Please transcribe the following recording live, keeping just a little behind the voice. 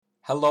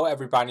Hello,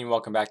 everybody, and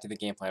welcome back to the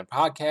Game Plan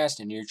Podcast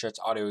and your Jets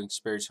audio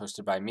experience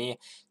hosted by me,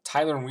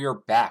 Tyler, and we are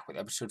back with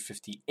episode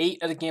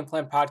 58 of the Game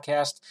Plan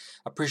Podcast.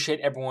 Appreciate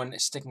everyone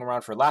sticking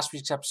around for last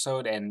week's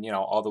episode and,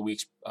 all the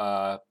weeks,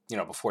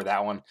 before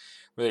that one.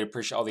 Really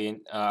appreciate all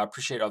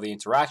the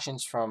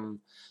interactions from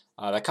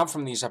that come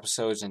from these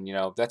episodes, and,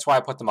 that's why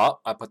I put them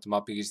up. I put them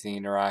up because of the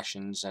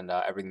interactions and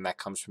everything that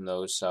comes from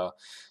those. So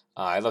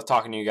I love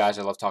talking to you guys.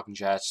 I love talking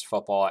Jets,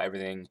 football,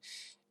 everything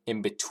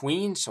in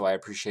between, so I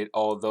appreciate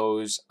all of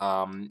those.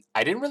 I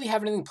didn't really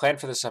have anything planned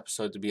for this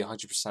episode, to be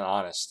 100%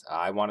 honest.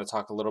 I want to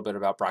talk a little bit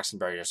about Braxton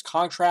Berrios'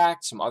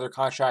 contract, some other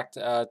contract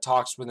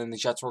talks within the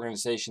Jets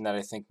organization that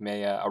I think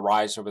may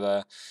arise over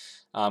the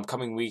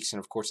coming weeks,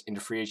 and of course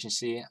into free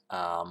agency.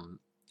 So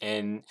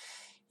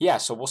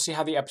we'll see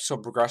how the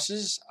episode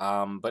progresses.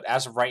 But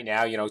as of right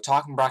now,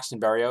 talking Braxton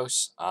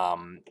Berrios,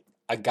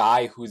 a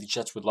guy who the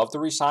Jets would love to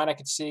re-sign, I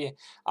could see.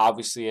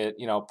 Obviously,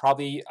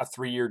 probably a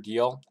 3-year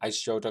deal, as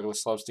Joe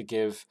Douglas loves to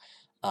give,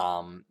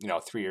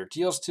 3-year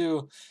deals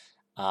to.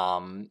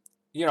 I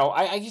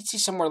could see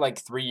somewhere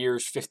like 3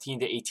 years, $15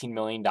 to $18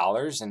 million.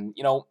 And,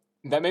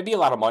 that may be a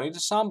lot of money to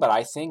some, but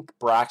I think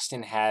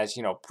Braxton has,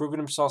 proven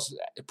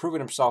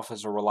himself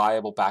as a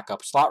reliable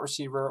backup slot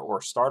receiver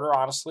or starter,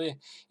 honestly,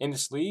 in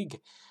this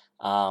league.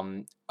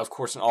 Of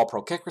course, an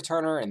all-pro kick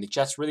returner, and the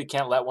Jets really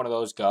can't let one of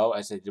those go,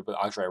 as they did with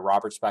Andre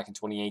Roberts back in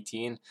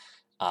 2018.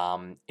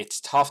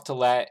 It's tough to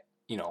let,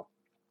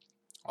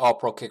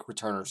 all-pro kick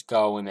returners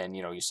go, and then,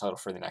 you settle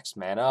for the next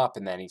man up,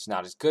 and then he's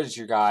not as good as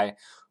your guy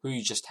who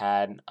you just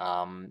had.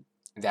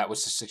 That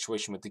was the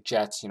situation with the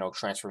Jets,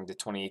 transferring to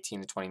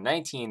 2018 to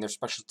 2019. Their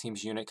special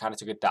teams unit kind of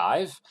took a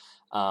dive,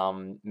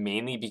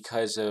 mainly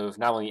because of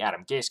not only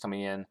Adam Gase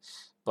coming in,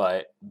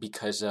 but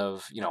because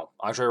of,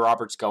 Andre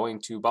Roberts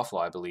going to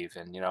Buffalo, I believe.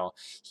 And,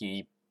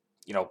 he,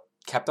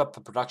 kept up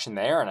the production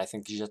there. And I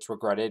think the Jets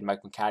regretted, Mike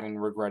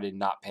McCagnon regretted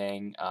not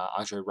paying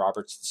Andre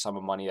Roberts the sum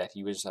of money that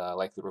he was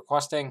likely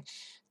requesting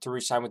to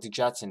re-sign with the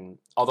Jets. And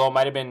although it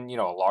might have been,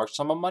 a large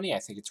sum of money, I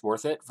think it's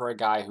worth it for a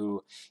guy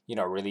who,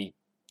 really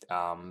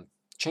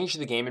changed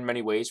the game in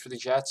many ways for the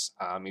Jets.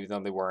 Even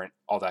though they weren't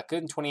all that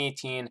good in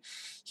 2018,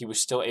 he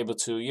was still able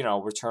to,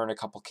 return a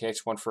couple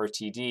kicks, one for a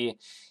TD.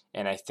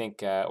 And I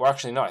think, I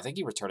think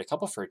he returned a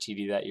couple for a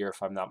TD that year,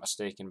 if I'm not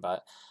mistaken.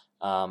 But,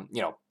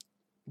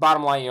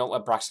 bottom line, you don't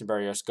let Braxton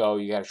Berrios go.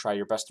 You got to try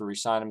your best to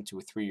re-sign him to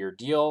a 3-year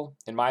deal,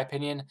 in my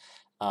opinion.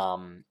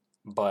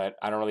 But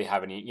I don't really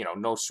have any,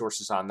 no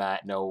sources on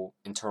that, no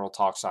internal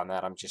talks on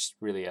that. I'm just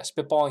really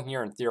spitballing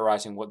here and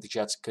theorizing what the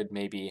Jets could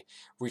maybe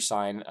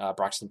re-sign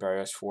Braxton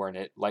Berrios for, and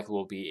it likely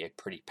will be a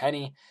pretty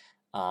penny.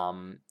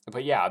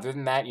 But yeah, other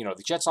than that,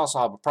 the Jets also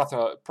have a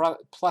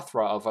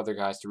plethora of other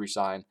guys to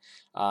re-sign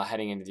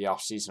heading into the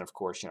offseason, of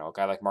course. A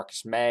guy like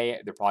Marcus May,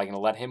 they're probably going to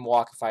let him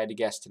walk if I had to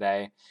guess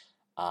today.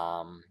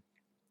 A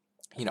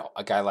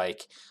guy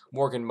like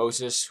Morgan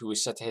Moses, who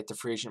is set to hit the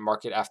free agent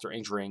market after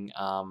injuring,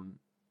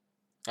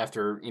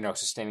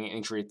 sustaining an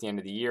injury at the end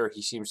of the year.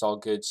 He seems all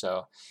good,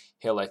 so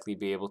he'll likely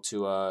be able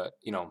to,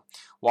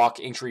 walk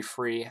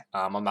injury-free.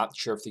 I'm not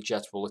sure if the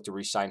Jets will look to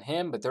re-sign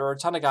him, but there are a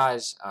ton of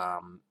guys,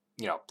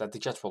 that the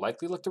Jets will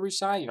likely look to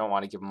re-sign. You don't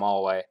want to give them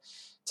all away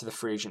to the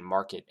free agent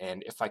market.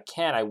 And if I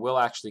can, I will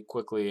actually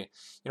quickly,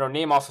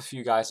 name off a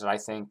few guys that I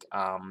think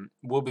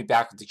will be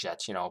back with the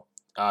Jets.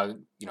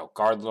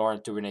 Guard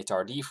Laurent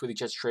Duvernay-Tardif, who the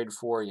Jets traded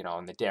for,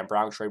 in the Dan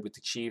Brown trade with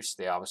the Chiefs.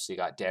 They obviously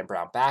got Dan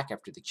Brown back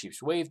after the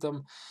Chiefs waived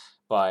him.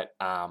 But,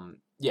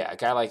 a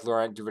guy like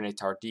Laurent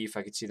Duvernay-Tardif,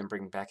 I could see them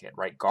bringing back at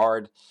right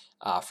guard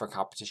for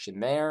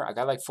competition there. A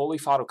guy like Foley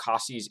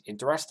Fatukasi is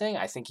interesting.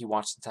 I think he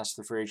wants to test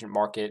the free agent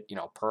market,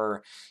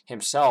 per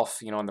himself.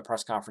 In the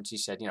press conference, he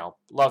said,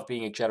 love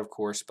being a Jet, of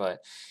course, but,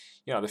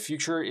 the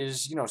future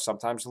is,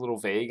 sometimes a little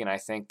vague, and I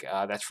think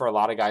that's for a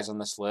lot of guys on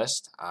this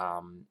list.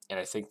 And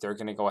I think they're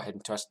going to go ahead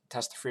and test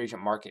the free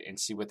agent market and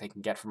see what they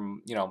can get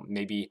from,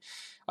 maybe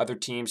other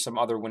teams, some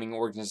other winning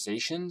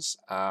organizations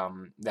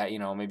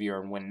that, maybe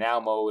are in win now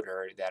mode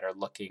or that are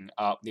looking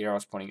up, the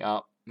arrow's pointing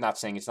up. I'm not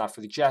saying it's not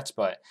for the Jets,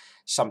 but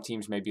some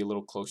teams may be a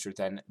little closer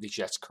than the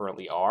Jets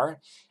currently are.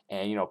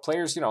 And,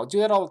 players, do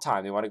that all the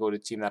time. They want to go to a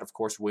team that, of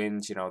course,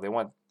 wins. They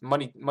want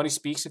money. Money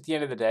speaks at the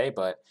end of the day,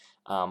 but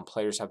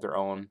players have their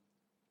own,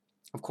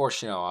 of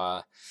course,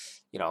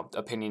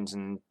 opinions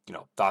and,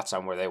 thoughts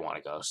on where they want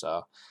to go.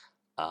 So,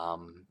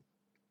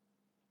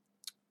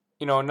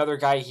 another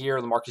guy here,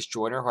 LaMarcus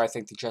Joyner, who I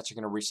think the Jets are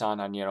going to re-sign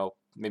on,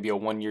 maybe a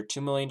 1-year,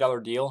 $2 million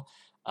deal.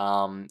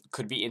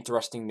 Could be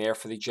interesting there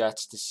for the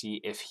Jets to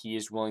see if he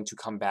is willing to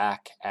come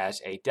back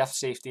as a depth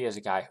safety, as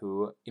a guy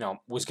who,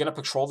 was going to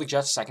patrol the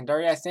Jets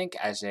secondary, I think,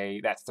 as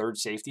that third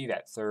safety,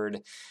 that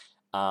third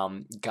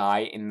guy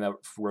in the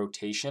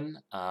rotation.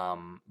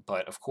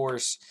 But of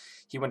course,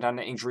 he went down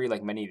to injury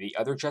like many of the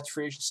other Jets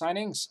free agent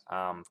signings.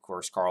 Of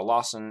course, Carl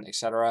Lawson,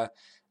 etc.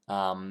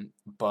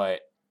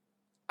 But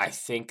I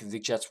think the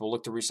Jets will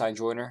look to re-sign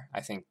Joyner.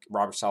 I think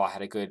Robert Saleh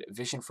had a good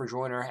vision for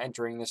Joyner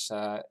entering this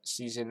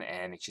season,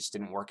 and it just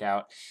didn't work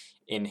out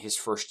in his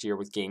first year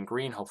with Gang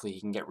Green. Hopefully he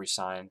can get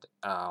re-signed,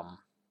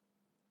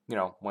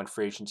 when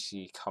free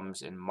agency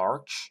comes in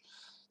March.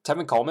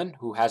 Tevin Coleman,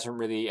 who hasn't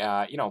really,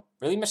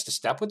 really missed a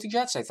step with the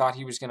Jets. I thought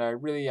he was going to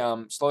really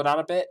slow down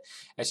a bit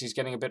as he's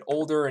getting a bit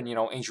older and,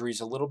 injuries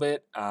a little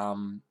bit,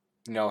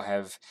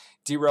 have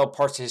derailed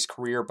parts of his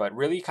career, but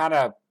really kind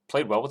of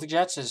played well with the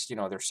Jets as,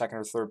 their second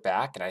or third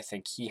back. And I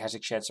think he has a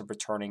chance of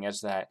returning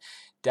as that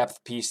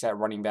depth piece, that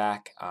running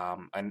back,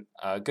 and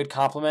a good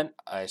compliment,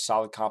 a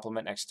solid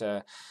compliment next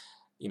to,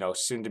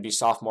 soon to be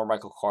sophomore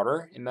Michael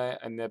Carter in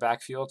the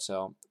backfield.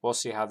 So we'll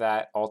see how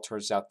that all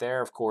turns out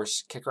there. Of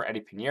course, kicker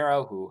Eddie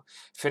Pinheiro, who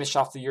finished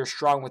off the year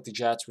strong with the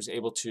Jets, was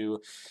able to,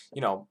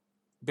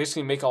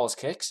 basically make all his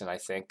kicks. And I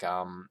think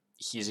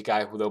he's a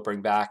guy who they'll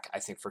bring back, I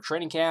think, for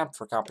training camp,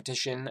 for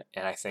competition.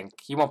 And I think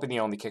he won't be the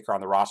only kicker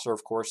on the roster,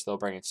 of course. They'll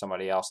bring in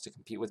somebody else to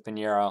compete with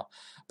Pinheiro.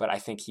 But I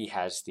think he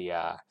has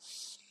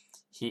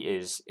he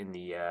is in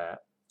the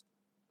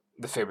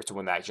favorite to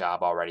win that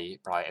job already,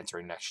 probably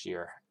entering next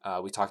year.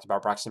 We talked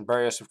about Braxton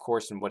Berrios, of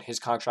course, and what his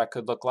contract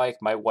could look like.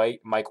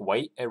 Mike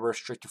White, a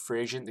restricted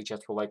free agent. The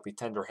Jets will likely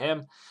tender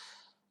him.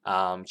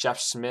 Jeff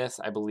Smith,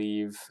 I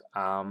believe.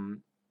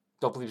 Don't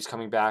believe he's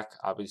coming back.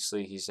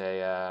 Obviously, he's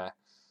a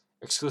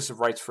exclusive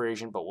rights free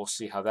agent, but we'll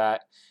see how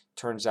that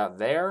turns out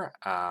there.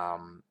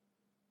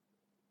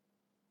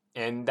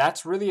 And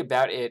that's really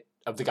about it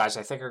of the guys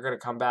I think are going to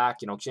come back.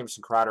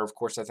 Jameson Crowder, of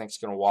course, I think is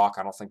going to walk.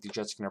 I don't think the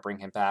Jets are going to bring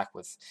him back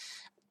with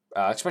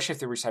especially if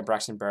they re-sign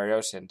Braxton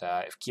Berrios and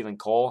if Keelan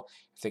Cole,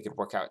 if they could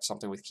work out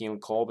something with Keelan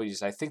Cole,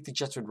 because I think the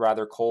Jets would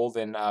rather Cole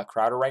than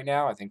Crowder right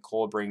now. I think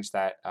Cole brings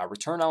that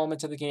return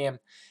element to the game,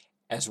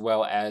 as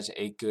well as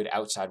a good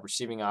outside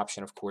receiving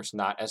option. Of course,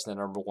 not as the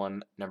number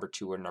 1, number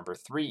 2, or number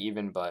 3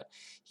 even, but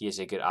he is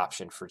a good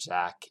option for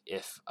Zach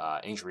if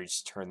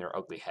injuries turn their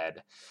ugly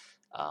head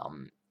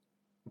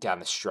down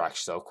the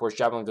stretch. So, of course,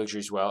 Javelin Gugger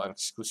as well, an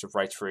exclusive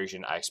rights free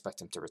agent. I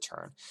expect him to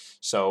return.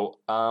 So,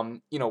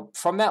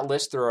 from that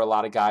list, there are a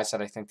lot of guys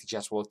that I think the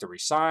Jets will look to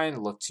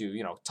re-sign, look to,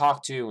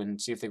 talk to,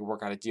 and see if they can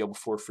work out a deal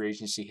before free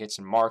agency hits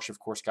in March. Of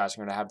course, guys are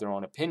going to have their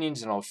own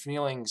opinions and own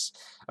feelings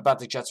about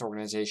the Jets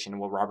organization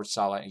and what Robert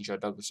Saleh and Joe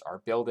Douglas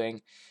are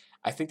building.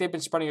 I think they've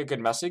been spreading a good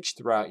message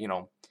throughout,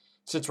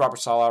 since Robert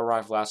Saleh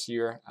arrived last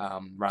year.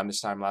 Around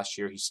this time last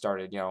year, he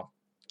started,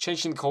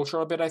 changing the culture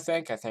a bit, I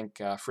think. I think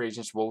free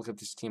agents will look at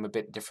this team a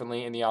bit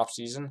differently in the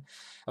offseason.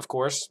 Of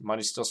course,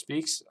 money still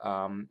speaks,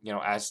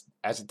 as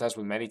it does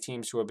with many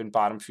teams who have been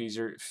bottom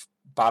feeders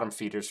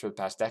for the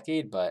past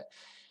decade. But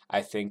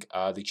I think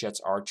the Jets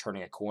are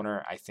turning a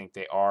corner. I think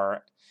they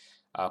are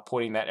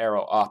pointing that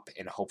arrow up,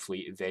 and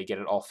hopefully they get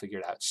it all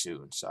figured out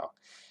soon. So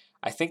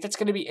I think that's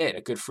going to be it.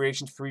 A good free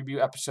agents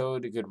preview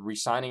episode, a good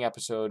re-signing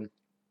episode,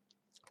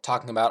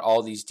 talking about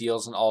all these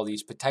deals and all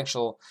these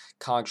potential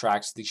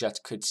contracts the Jets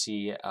could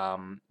see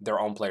their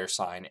own players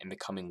sign in the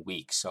coming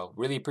weeks. So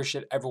really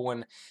appreciate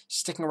everyone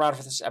sticking around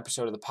for this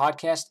episode of the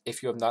podcast.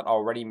 If you have not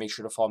already, make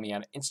sure to follow me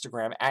on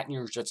Instagram at New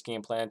York Jets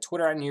Game Plan,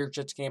 Twitter at New York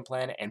Jets Game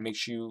Plan, and make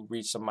sure you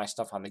read some of my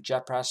stuff on the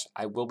Jet Press.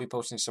 I will be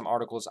posting some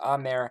articles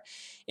on there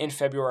in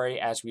February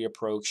as we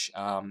approach,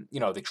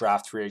 the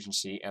draft, free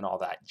agency, and all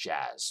that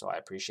jazz. So I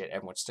appreciate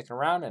everyone sticking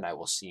around, and I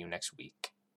will see you next week.